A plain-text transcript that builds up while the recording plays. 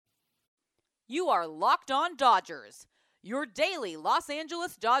You are Locked On Dodgers, your daily Los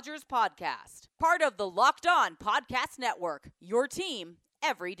Angeles Dodgers podcast. Part of the Locked On Podcast Network, your team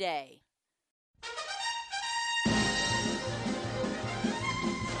every day.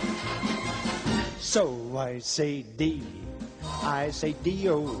 So I say D, I say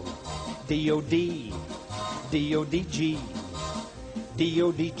D-O, D-O-D, D-O-D-G,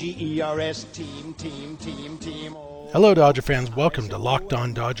 D-O-D-G-E-R-S, team. Hello, Dodger fans. Welcome to Locked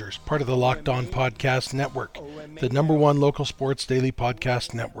On Dodgers, part of the Locked On Podcast Network, the number one local sports daily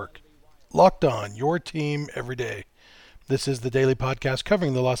podcast network. Locked On, your team every day. This is the daily podcast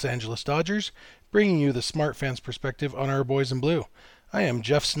covering the Los Angeles Dodgers, bringing you the smart fans' perspective on our boys in blue. I am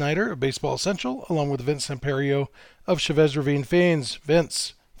Jeff Snyder of Baseball Essential, along with Vince Samperio of Chavez Ravine Fiends.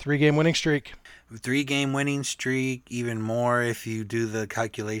 Vince, 3-game winning streak. 3-game winning streak, even more if you do the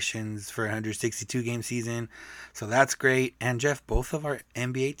calculations for a 162-game season. So that's great. And Jeff, both of our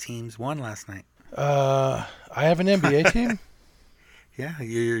NBA teams won last night. I have an NBA team? Yeah,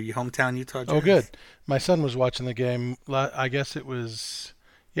 your hometown Utah Jazz. Oh, good. My son was watching the game. I guess it was...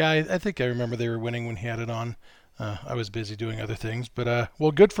 Yeah, I think I remember they were winning when he had it on. I was busy doing other things. But,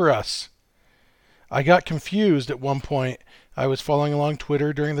 well, good for us. I got confused at one point. I was following along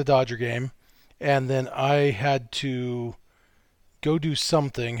Twitter during the Dodger game. And then I had to go do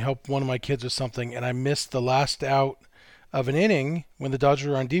something, help one of my kids with something, and I missed the last out of an inning when the Dodgers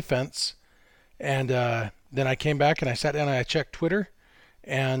were on defense. And then I came back and I sat down and I checked Twitter,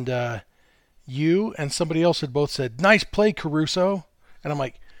 and you and somebody else had both said, "Nice play, Caruso." And I'm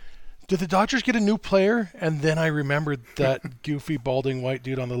like, did the Dodgers get a new player? And then I remembered that goofy, balding white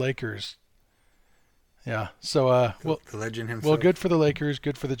dude on the Lakers. Yeah, so the legend himself. Well, good for the Lakers,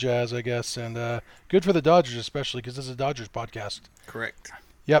 good for the Jazz, I guess, and good for the Dodgers especially because this is a Dodgers podcast. Correct.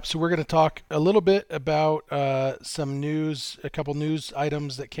 Yep. So we're going to talk a little bit about some news, a couple news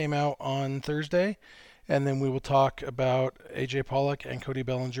items that came out on Thursday, and then we will talk about AJ Pollock and Cody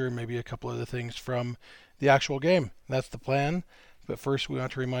Bellinger, maybe a couple other things from the actual game. That's the plan. But first, we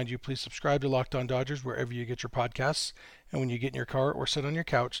want to remind you, please subscribe to Locked On Dodgers wherever you get your podcasts. And when you get in your car or sit on your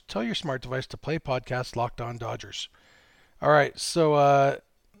couch, tell your smart device to play podcast Locked On Dodgers. All right, so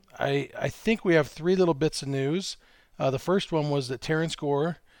I think we have three little bits of news. The first one was that Terrence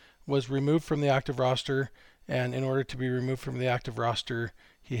Gore was removed from the active roster, and in order to be removed from the active roster,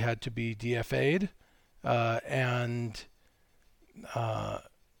 he had to be DFA'd. And I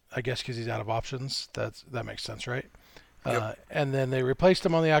guess because he's out of options, that makes sense, right? Yep. And then they replaced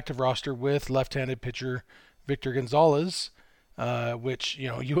him on the active roster with left-handed pitcher Victor Gonzalez, which,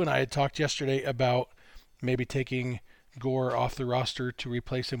 you and I had talked yesterday about maybe taking Gore off the roster to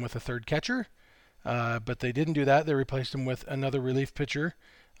replace him with a third catcher. But they didn't do that. They replaced him with another relief pitcher,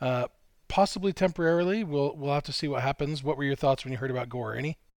 possibly temporarily. We'll have to see what happens. What were your thoughts when you heard about Gore?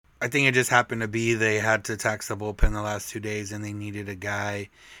 Any? I think it just happened to be they had to tax the bullpen the last 2 days and they needed a guy.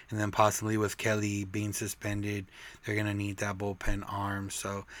 And then possibly with Kelly being suspended, they're going to need that bullpen arm.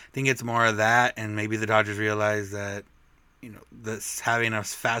 So I think it's more of that. And maybe the Dodgers realize that, this having a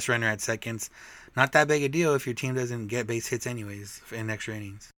fast runner at second's not that big a deal if your team doesn't get base hits anyways in extra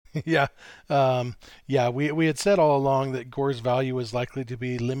innings. Yeah. We had said all along that Gore's value is likely to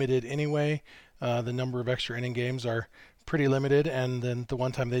be limited anyway. The number of extra inning games are pretty limited, and then the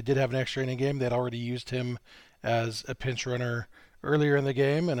one time they did have an extra inning game, they'd already used him as a pinch runner earlier in the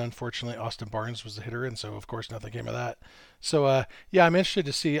game, and unfortunately Austin Barnes was the hitter, and so of course nothing came of that. So I'm interested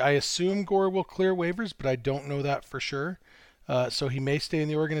to see. I assume Gore will clear waivers, but I don't know that for sure. So he may stay in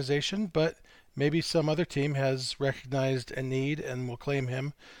the organization, but maybe some other team has recognized a need and will claim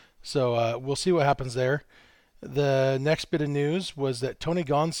him. So we'll see what happens there. The next bit of news was that Tony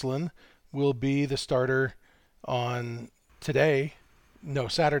Gonsolin will be the starter on Saturday,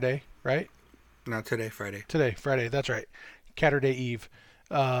 right? No, Friday. Today, Friday, that's right. Catterday Eve.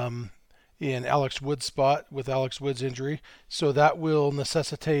 In Alex Wood's spot with Alex Wood's injury. So that will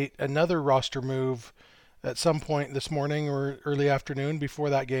necessitate another roster move at some point this morning or early afternoon before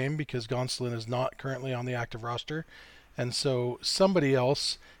that game because Gonsolin is not currently on the active roster. And so somebody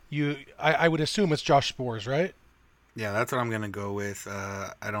else, I would assume it's Josh Sborz, right? Yeah, that's what I'm going to go with.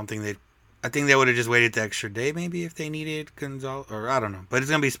 I think they would have just waited the extra day maybe if they needed Gonzalez, or I don't know. But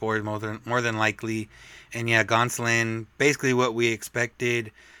it's going to be Sborz more than likely. And yeah, Gonsolin, basically what we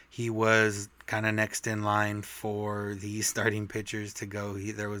expected. He was kind of next in line for the starting pitchers to go.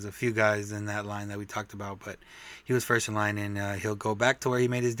 There was a few guys in that line that we talked about, but he was first in line, and he'll go back to where he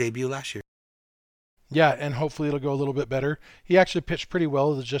made his debut last year. Yeah, and hopefully it'll go a little bit better. He actually pitched pretty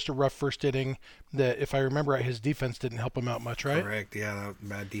well. It was just a rough first inning that, if I remember right, his defense didn't help him out much, right? Correct, yeah, that was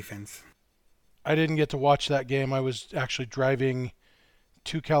bad defense. I didn't get to watch that game. I was actually driving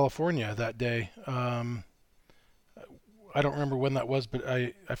to California that day. I don't remember when that was, but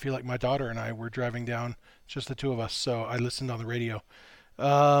I feel like my daughter and I were driving down, just the two of us, so I listened on the radio.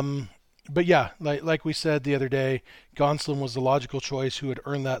 But yeah, like we said the other day, Gonsolin was the logical choice who had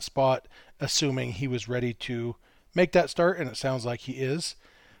earned that spot, assuming he was ready to make that start, and it sounds like he is.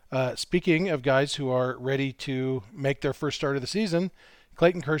 Speaking of guys who are ready to make their first start of the season,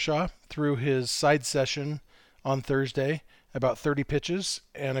 Clayton Kershaw threw his side session on Thursday, about 30 pitches,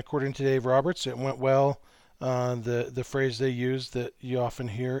 and according to Dave Roberts, it went well. The phrase they use that you often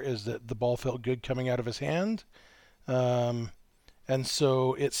hear is that the ball felt good coming out of his hand. And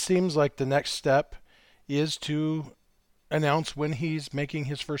so it seems like the next step is to announce when he's making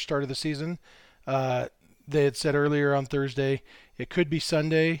his first start of the season. They had said earlier on Thursday it could be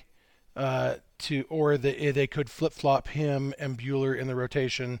Sunday, or they could flip-flop him and Buehler in the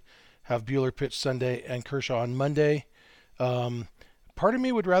rotation, have Buehler pitch Sunday and Kershaw on Monday. Part of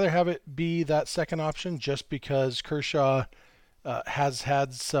me would rather have it be that second option, just because Kershaw has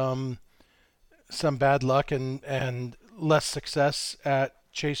had some bad luck and less success at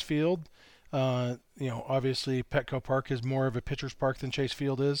Chase Field. Obviously Petco Park is more of a pitcher's park than Chase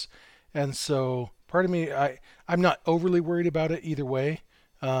Field is, and so part of me, I'm not overly worried about it either way.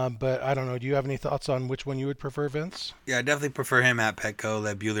 But I don't know. Do you have any thoughts on which one you would prefer, Vince? Yeah, I definitely prefer him at Petco.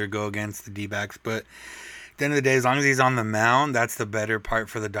 Let Buehler go against the D-backs. But at the end of the day, as long as he's on the mound, that's the better part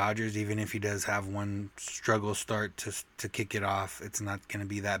for the Dodgers. Even if he does have one struggle start to kick it off, it's not going to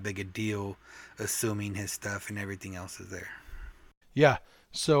be that big a deal, assuming his stuff and everything else is there. Yeah.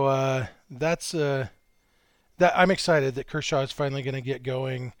 So that's that. I'm excited that Kershaw is finally going to get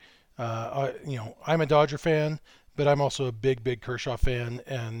going. I'm a Dodger fan, but I'm also a big Kershaw fan,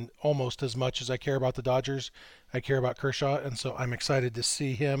 and almost as much as I care about the Dodgers, I care about Kershaw, and so I'm excited to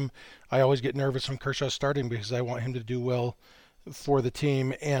see him. I always get nervous when Kershaw's starting because I want him to do well for the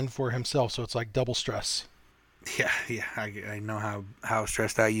team and for himself, so it's like double stress. Yeah, I know how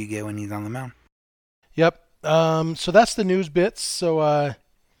stressed out you get when he's on the mound. Yep. So that's the news bits. So I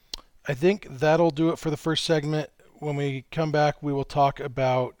think that'll do it for the first segment. When we come back, we will talk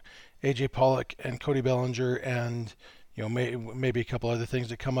about AJ Pollock and Cody Bellinger, and maybe a couple other things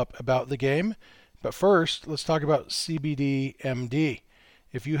that come up about the game. But first, let's talk about CBD MD.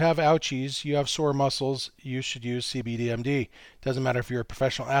 If you have ouchies, you have sore muscles, you should use CBD MD. Doesn't matter if you're a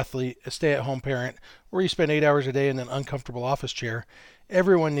professional athlete, a stay-at-home parent, or you spend 8 hours a day in an uncomfortable office chair.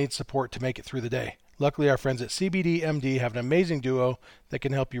 Everyone needs support to make it through the day. Luckily, our friends at CBD MD have an amazing duo that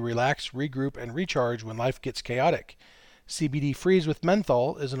can help you relax, regroup, and recharge when life gets chaotic. CBD Freeze with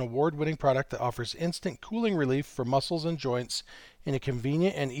Menthol is an award-winning product that offers instant cooling relief for muscles and joints in a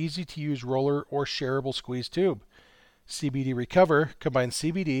convenient and easy-to-use roller or shareable squeeze tube. CBD Recover combines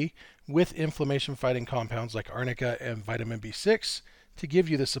CBD with inflammation-fighting compounds like arnica and vitamin B6 to give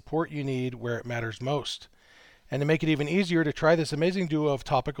you the support you need where it matters most. And to make it even easier to try this amazing duo of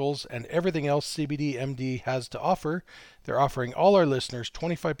topicals and everything else CBD MD has to offer, they're offering all our listeners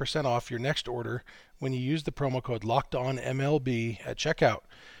 25% off your next order when you use the promo code LOCKEDONMLB at checkout.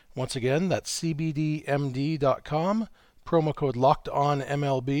 Once again, that's cbdmd.com, promo code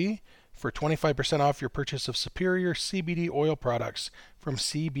LOCKEDONMLB for 25% off your purchase of superior CBD oil products from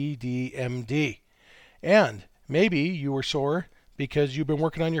CBD MD. And maybe you were sore because you've been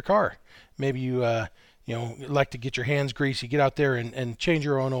working on your car. Maybe you like to get your hands greasy, get out there and change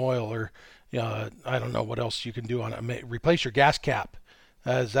your own oil, or I don't know what else you can do on it. Replace your gas cap.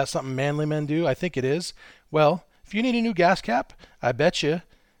 Is that something manly men do? I think it is. Well, if you need a new gas cap, I bet you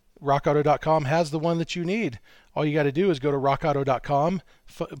RockAuto.com has the one that you need. All you got to do is go to RockAuto.com,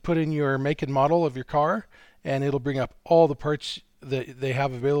 put in your make and model of your car, and it'll bring up all the parts that they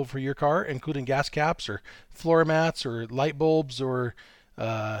have available for your car, including gas caps or floor mats or light bulbs or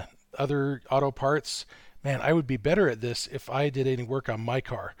other auto parts. Man, I would be better at this if I did any work on my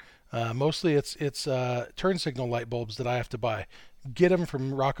car. Mostly it's turn signal light bulbs that I have to buy. Get them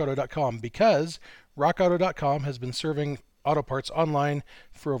from RockAuto.com, because RockAuto.com has been serving auto parts online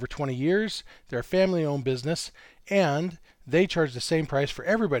for over 20 years. They're a family-owned business, and they charge the same price for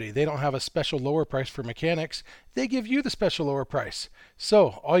everybody. They don't have a special lower price for mechanics. They give you the special lower price.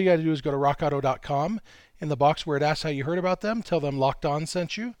 So all you got to do is go to RockAuto.com. In the box where it asks how you heard about them, tell them Locked On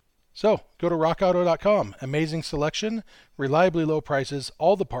sent you. So go to RockAuto.com. Amazing selection, reliably low prices,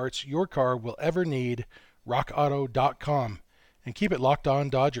 all the parts your car will ever need. RockAuto.com. And keep it locked on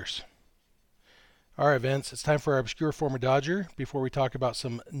Dodgers. All right, Vince, it's time for our obscure former Dodger before we talk about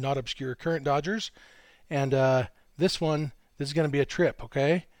some not obscure current Dodgers. And this is going to be a trip,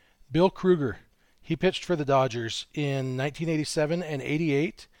 okay? Bill Kruger. He pitched for the Dodgers in 1987 and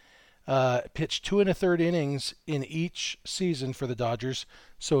 88. pitched 2 1/3 innings in each season for the Dodgers,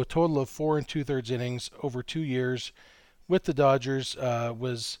 so a total of 4 2/3 innings over 2 years with the Dodgers.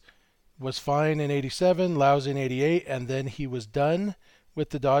 Was fine in 87, lousy in 88, and then he was done with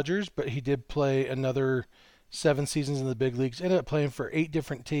the Dodgers, but he did play another 7 seasons in the big leagues. Ended up playing for 8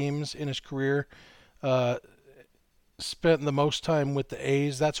 different teams in his career. Spent the most time with the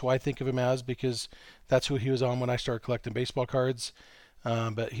A's. That's who I think of him as, because that's who he was on when I started collecting baseball cards.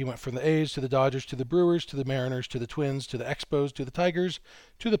 But he went from the A's to the Dodgers to the Brewers to the Mariners to the Twins to the Expos to the Tigers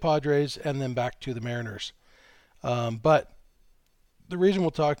to the Padres and then back to the Mariners. But the reason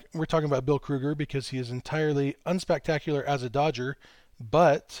we're talking about Bill Krueger because he is entirely unspectacular as a Dodger,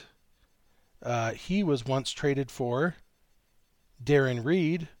 but he was once traded for Darren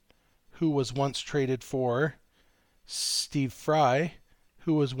Reed, who was once traded for Steve Fry,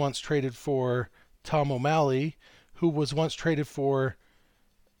 who was once traded for Tom O'Malley, who was once traded for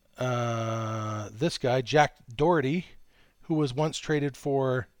this guy, Jack Doherty, who was once traded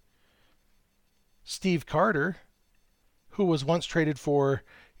for Steve Carter, who was once traded for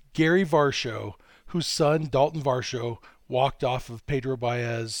Gary Varsho, whose son, Dalton Varsho, walked off of Pedro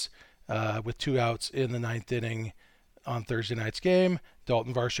Baez with 2 outs in the 9th inning on Thursday night's game.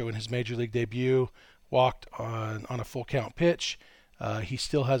 Dalton Varsho, in his Major League debut, walked on a full count pitch. He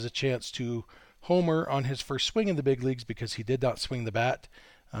still has a chance to homer on his first swing in the big leagues because he did not swing the bat,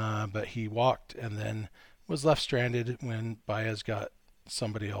 but he walked and then was left stranded when Baez got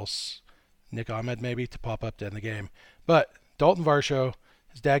somebody else, Nick Ahmed maybe, to pop up to end the game. But Dalton Varsho,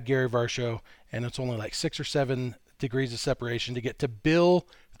 his dad Gary Varsho, and it's only like 6 or 7 degrees of separation to get to Bill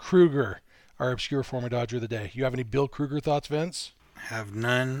Krueger, our obscure former Dodger of the day. You have any Bill Krueger thoughts, Vince? Have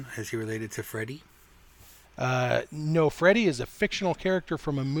none. Is he related to Freddie? No, Freddie is a fictional character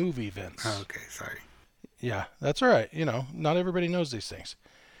from a movie, Vince. Oh, okay, sorry. Yeah, that's all right. Not everybody knows these things.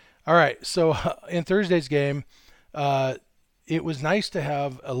 All right, so in Thursday's game, it was nice to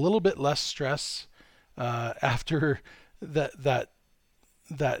have a little bit less stress after that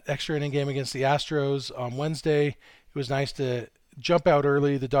extra inning game against the Astros on Wednesday. It was nice to jump out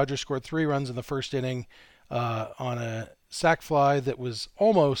early. The Dodgers scored 3 runs in the first inning on a sac fly that was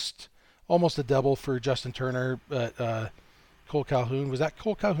almost a double for Justin Turner, but Cole Calhoun. Was that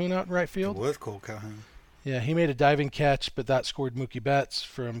Cole Calhoun out in right field? It was Cole Calhoun. Yeah, he made a diving catch, but that scored Mookie Betts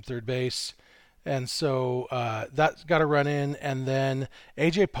from third base. And so that got a run in. And then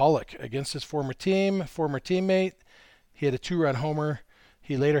A.J. Pollock against his former teammate. He had a 2-run homer.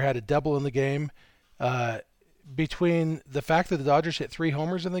 He later had a double in the game. Between the fact that the Dodgers hit 3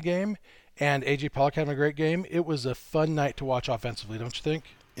 homers in the game and A.J. Pollock having a great game, it was a fun night to watch offensively, don't you think?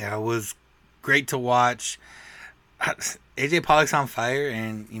 Yeah, it was great to watch. AJ Pollock's on fire,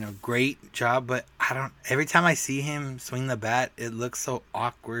 and great job. But every time I see him swing the bat, it looks so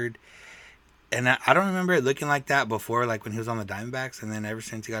awkward. And I don't remember it looking like that before, like when he was on the Diamondbacks. And then ever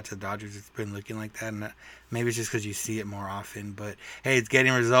since he got to the Dodgers, it's been looking like that. And maybe it's just because you see it more often. But hey, it's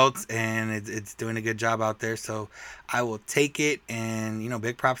getting results, and it's doing a good job out there. So I will take it. And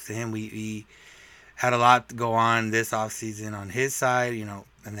big props to him. We had a lot go on this offseason on his side,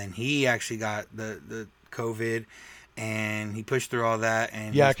 and then he actually got the COVID, and he pushed through all that.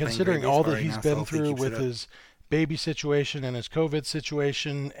 And yeah, considering all that he's been through with his baby situation and his COVID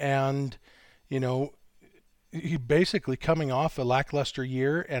situation, and he basically coming off a lackluster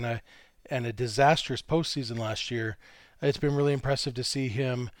year and a disastrous postseason last year. It's been really impressive to see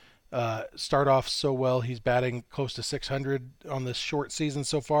him start off so well. He's batting close to 600 on this short season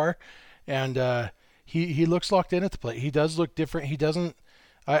so far, and he looks locked in at the plate. He does look different. He doesn't.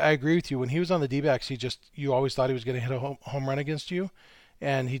 I agree with you. When he was on the D-backs, you always thought he was going to hit a home run against you,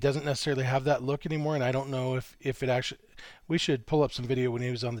 and he doesn't necessarily have that look anymore. And I don't know if it actually. We should pull up some video when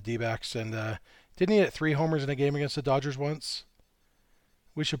he was on the D-backs, and didn't he hit 3 homers in a game against the Dodgers once?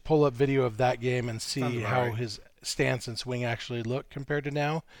 We should pull up video of that game and see how his stance and swing actually look compared to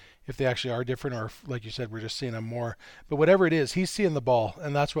now, if they actually are different, or if, like you said, we're just seeing him more. But whatever it is, he's seeing the ball,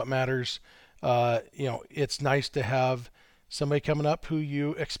 and that's what matters. It's nice to have somebody coming up who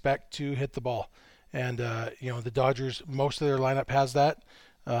you expect to hit the ball. And, the Dodgers, most of their lineup has that.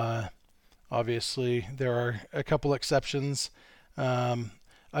 Obviously, there are a couple exceptions.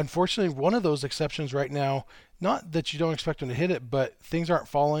 Unfortunately, one of those exceptions right now, not that you don't expect him to hit it, but things aren't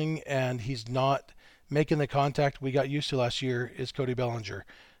falling and he's not making the contact we got used to last year, is Cody Bellinger.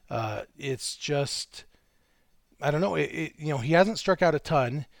 It's just, I don't know. He hasn't struck out a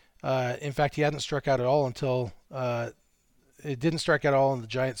ton. In fact, he hadn't struck out at all until it didn't strike out at all in the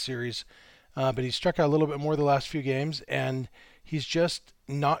Giants series. But he struck out a little bit more the last few games, and he's just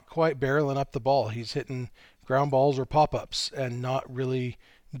not quite barreling up the ball. He's hitting ground balls or pop-ups and not really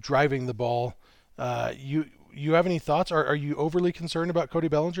driving the ball. You have any thoughts? Are you overly concerned about Cody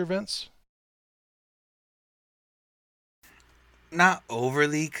Bellinger, Vince? Not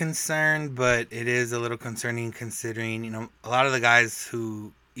overly concerned, but it is a little concerning considering, a lot of the guys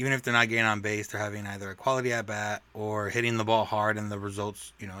who, even if they're not getting on base, they're having either a quality at bat or hitting the ball hard, and the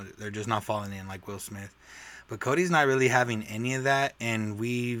results, they're just not falling in like Will Smith. But Cody's not really having any of that, and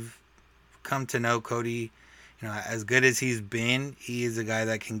we've come to know Cody. As good as he's been, he is a guy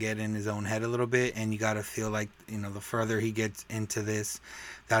that can get in his own head a little bit, and you got to feel like, the further he gets into this,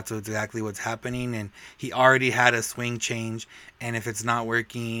 that's exactly what's happening. And he already had a swing change, and if it's not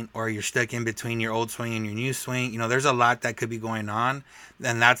working or you're stuck in between your old swing and your new swing, there's a lot that could be going on,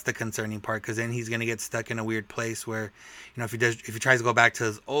 and that's the concerning part, because then he's going to get stuck in a weird place where, if he tries to go back to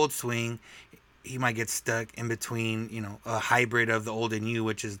his old swing, he might get stuck in between, a hybrid of the old and new,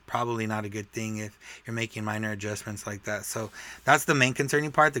 which is probably not a good thing if you're making minor adjustments like that. So that's the main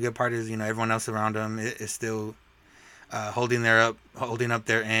concerning part. The good part is, everyone else around him is still holding up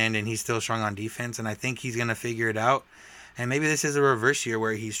their end, and he's still strong on defense. And I think he's going to figure it out. And maybe this is a reverse year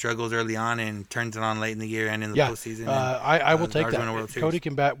where he struggles early on and turns it on late in the year and in the postseason. I will take that. Cody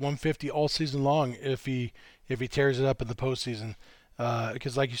can bat 150 all season long if he tears it up in the postseason.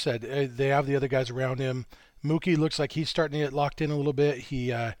 Because like you said, they have the other guys around him. Mookie looks like he's starting to get locked in a little bit.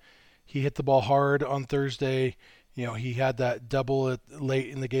 He hit the ball hard on Thursday. He had that double late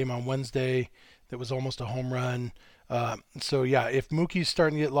in the game on Wednesday that was almost a home run. So yeah, if Mookie's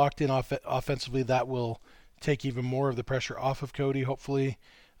starting to get locked in offensively, that will take even more of the pressure off of Cody, hopefully.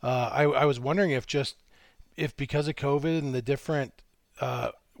 I was wondering if because of COVID and the different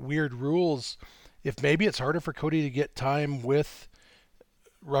weird rules, if maybe it's harder for Cody to get time with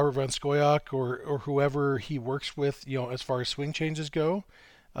Robert Van Scoyoc or whoever he works with, as far as swing changes go.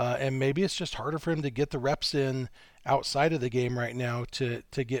 And maybe it's just harder for him to get the reps in outside of the game right now to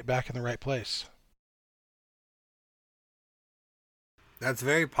get back in the right place. That's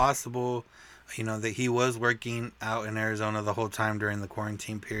very possible, that he was working out in Arizona the whole time during the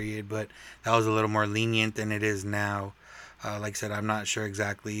quarantine period, but that was a little more lenient than it is now. Like I said, I'm not sure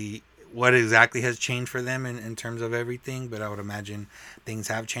what exactly has changed for them in terms of everything, but I would imagine things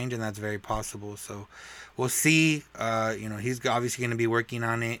have changed, and that's very possible. So we'll see. He's obviously going to be working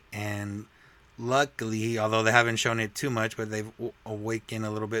on it, and luckily, although they haven't shown it too much, but they've awakened a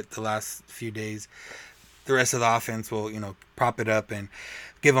little bit the last few days, the rest of the offense will, prop it up and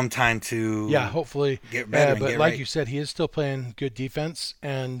give them time to hopefully get better. But like you said, he is still playing good defense,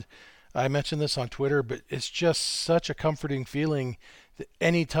 and I mentioned this on Twitter, but it's just such a comforting feeling that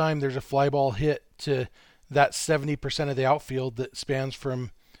anytime there's a fly ball hit to that 70% of the outfield that spans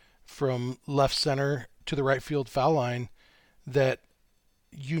from left center to the right field foul line, that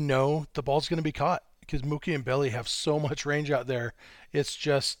the ball's going to be caught, because Mookie and Belly have so much range out there. It's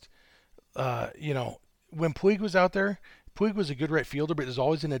just, when Puig was out there, Puig was a good right fielder, but it was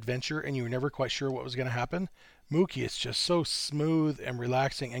always an adventure, and you were never quite sure what was going to happen. Mookie is just so smooth and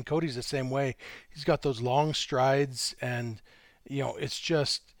relaxing, and Cody's the same way. He's got those long strides, and it's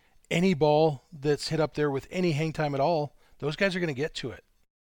just any ball that's hit up there with any hang time at all, those guys are going to get to it.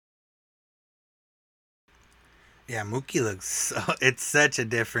 Yeah, Mookie it's such a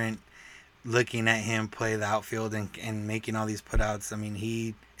different looking at him play the outfield and making all these putouts. I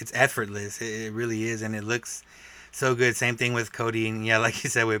mean, it's effortless. It really is, and it looks so good. Same thing with Cody, and yeah, like you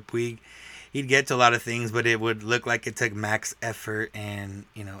said with Puig, he'd get to a lot of things, but it would look like it took max effort and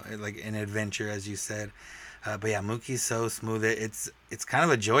like an adventure, as you said. But yeah, Mookie's so smooth. It's kind of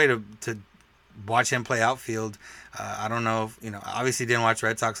a joy to watch him play outfield. I don't know if, obviously didn't watch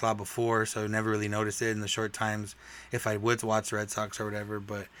Red Sox a lot before, so never really noticed it in the short times if I would watch the Red Sox or whatever.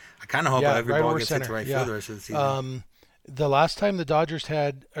 But I kind of hope every ball gets hit to right field the rest of the season. The last time the Dodgers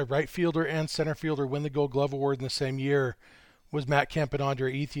had a right fielder and center fielder win the Gold Glove Award in the same year was Matt Kemp and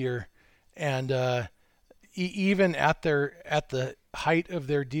Andre Ethier. And even at the height of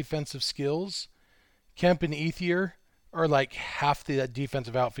their defensive skills, Kemp and Ethier are like half the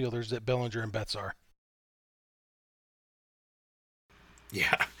defensive outfielders that Bellinger and Betts are.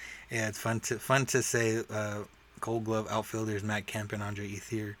 Yeah, it's fun to say Gold Glove outfielders Matt Kemp and Andre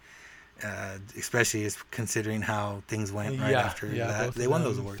Ethier, especially considering how things went after that. They won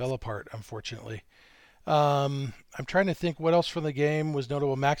those awards. Fell apart, unfortunately. I'm trying to think what else from the game was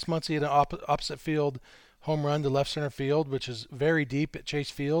notable. Max Muncy had an opposite field home run to left center field, which is very deep at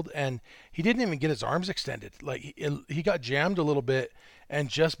Chase Field, and he didn't even get his arms extended. Like he got jammed a little bit and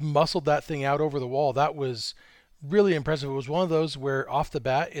just muscled that thing out over the wall. That was really impressive. It was one of those where off the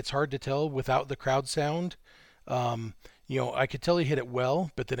bat it's hard to tell without the crowd sound. I could tell he hit it well,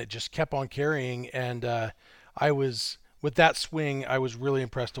 but then it just kept on carrying, and I was with that swing, I was really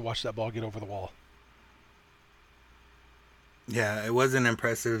impressed to watch that ball get over the wall. Yeah, it was an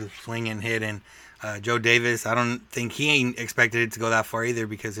impressive swing and hit. And Joe Davis, I don't think he expected it to go that far either,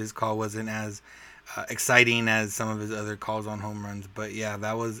 because his call wasn't as exciting as some of his other calls on home runs. But yeah,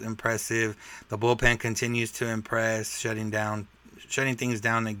 that was impressive. The bullpen continues to impress, shutting things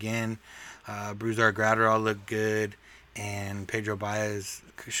down again. Brusdar Graterol looked good, and Pedro Baez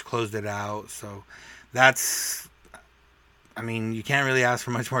closed it out. So that's, I mean, you can't really ask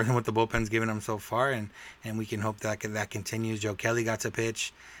for much more than what the bullpen's given him so far, and we can hope that continues. Joe Kelly got to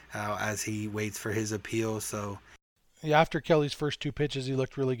pitch as he waits for his appeal. So yeah, after Kelly's first 2 pitches, he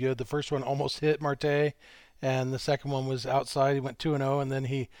looked really good. The first one almost hit Marte, and the second one was outside. He went 2-0, and then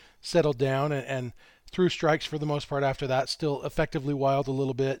he settled down and threw strikes for the most part after that. Still effectively wild a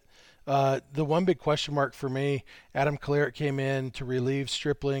little bit. The one big question mark for me, Adam Kolarek came in to relieve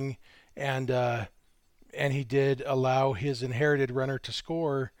Stripling, and he did allow his inherited runner to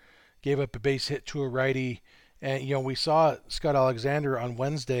score, gave up a base hit to a righty. And, we saw Scott Alexander on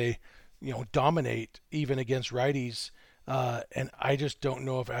Wednesday, dominate even against righties. And I just don't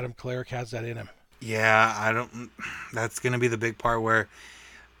know if Adam Kolarek has that in him. Yeah, that's going to be the big part where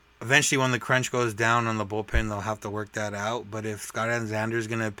eventually when the crunch goes down on the bullpen, they'll have to work that out. But if Scott Alexander is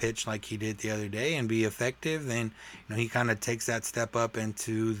going to pitch like he did the other day and be effective, then he kind of takes that step up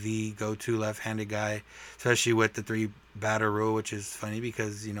into the go-to left-handed guy, especially with the 3-batter rule, which is funny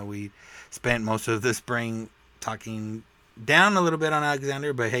because we spent most of the spring talking down a little bit on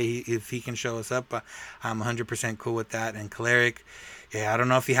Alexander. But hey, if he can show us up, I'm 100% cool with that. And Kolarek, yeah, I don't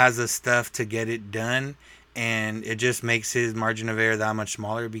know if he has the stuff to get it done. And it just makes his margin of error that much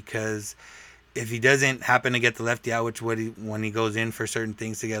smaller, because if he doesn't happen to get the lefty out, which when he goes in for certain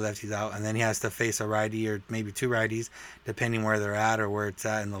things to get lefties out, and then he has to face a righty or maybe 2 righties, depending where they're at or where it's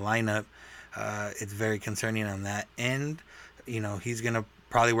at in the lineup, it's very concerning on that end. He's going to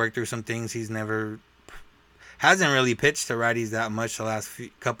probably work through some things. Hasn't really pitched to righties that much the last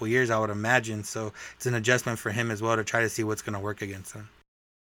couple years, I would imagine. So it's an adjustment for him as well to try to see what's going to work against him.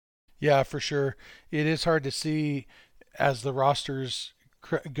 Yeah, for sure. It is hard to see as the rosters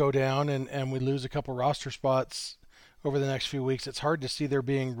go down and we lose a couple roster spots over the next few weeks. It's hard to see there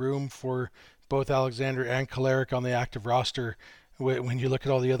being room for both Alexander and Kolarek on the active roster when you look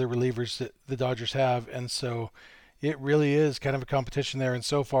at all the other relievers that the Dodgers have. And so it really is kind of a competition there. And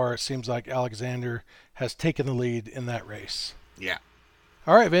so far, it seems like Alexander has taken the lead in that race. Yeah.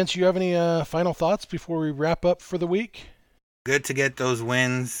 All right, Vince, you have any final thoughts before we wrap up for the week? Good to get those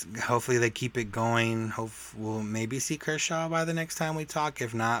wins. Hopefully they keep it going. We'll maybe see Kershaw by the next time we talk.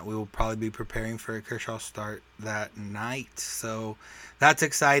 If not, we will probably be preparing for a Kershaw start that night. So that's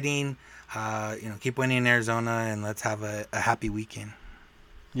exciting. Keep winning in Arizona, and let's have a happy weekend.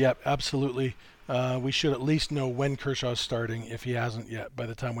 Yep, absolutely. We should at least know when Kershaw's starting if he hasn't yet by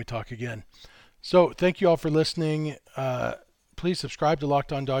the time we talk again. So thank you all for listening. Please subscribe to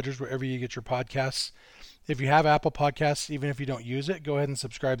Locked On Dodgers wherever you get your podcasts. If you have Apple Podcasts, even if you don't use it, go ahead and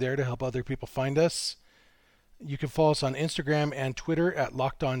subscribe there to help other people find us. You can follow us on Instagram and Twitter at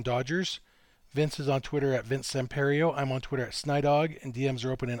Locked On Dodgers. Vince is on Twitter at Vince Semperio. I'm on Twitter at Snydog, and DMs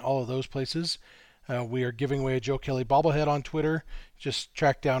are open in all of those places. We are giving away a Joe Kelly bobblehead on Twitter. Just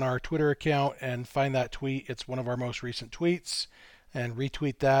track down our Twitter account and find that tweet. It's one of our most recent tweets, and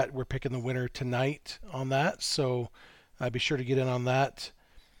retweet that. We're picking the winner tonight on that, so be sure to get in on that.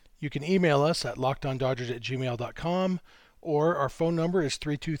 You can email us at lockedondodgers@gmail.com, or our phone number is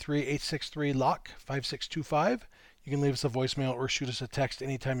 323-863-LOCK-5625. You can leave us a voicemail or shoot us a text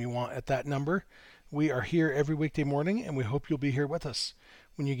anytime you want at that number. We are here every weekday morning, and we hope you'll be here with us.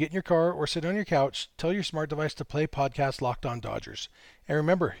 When you get in your car or sit on your couch, tell your smart device to play podcast Locked On Dodgers. And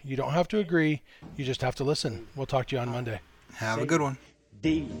remember, you don't have to agree, you just have to listen. We'll talk to you on Monday. Have a good one.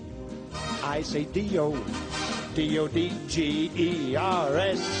 D. I say D-O. D-O-D-G-E-R-S.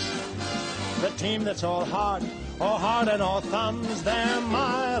 The team that's all heart and all thumbs. They're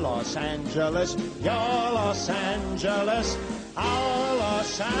my Los Angeles, your Los Angeles, our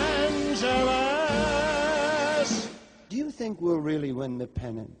Los Angeles. Do you think we'll really win the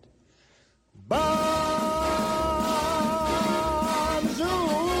pennant? Bonds